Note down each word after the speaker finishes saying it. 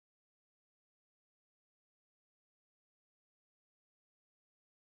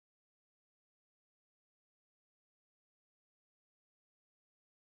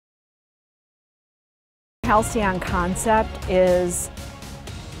Halcyon Concept is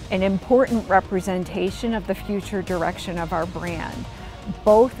an important representation of the future direction of our brand,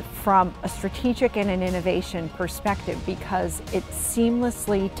 both from a strategic and an innovation perspective, because it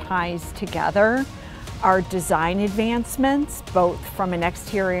seamlessly ties together our design advancements, both from an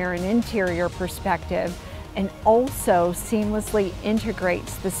exterior and interior perspective, and also seamlessly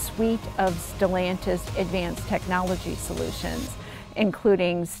integrates the suite of Stellantis advanced technology solutions,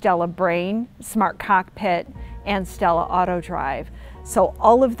 including STLA Brain, SmartCockpit, and STLA AutoDrive. So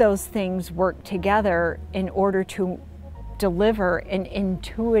all of those things work together in order to deliver an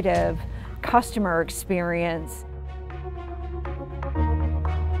intuitive customer experience.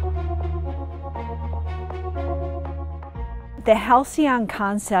 The Halcyon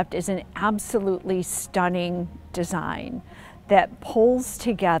Concept is an absolutely stunning design that pulls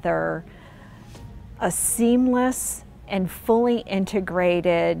together a seamless and fully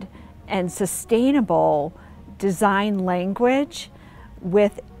integrated and sustainable design language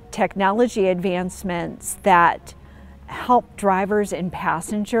with technology advancements that help drivers and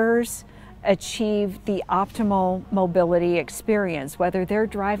passengers achieve the optimal mobility experience, whether they're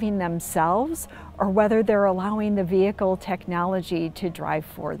driving themselves or whether they're allowing the vehicle technology to drive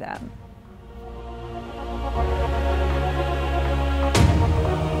for them.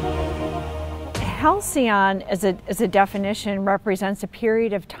 Halcyon, as a definition, represents a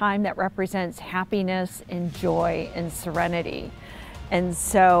period of time that represents happiness and joy and serenity. And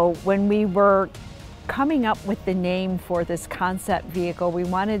so when we were coming up with the name for this concept vehicle, we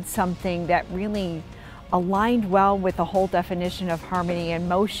wanted something that really aligned well with the whole definition of harmony and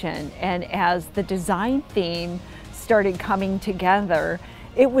motion. And as the design theme started coming together,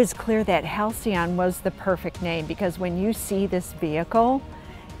 it was clear that Halcyon was the perfect name, because when you see this vehicle,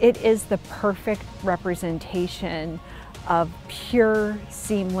 it is the perfect representation of pure,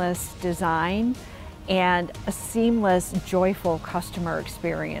 seamless design and a seamless, joyful customer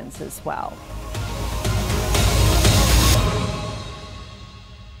experience as well.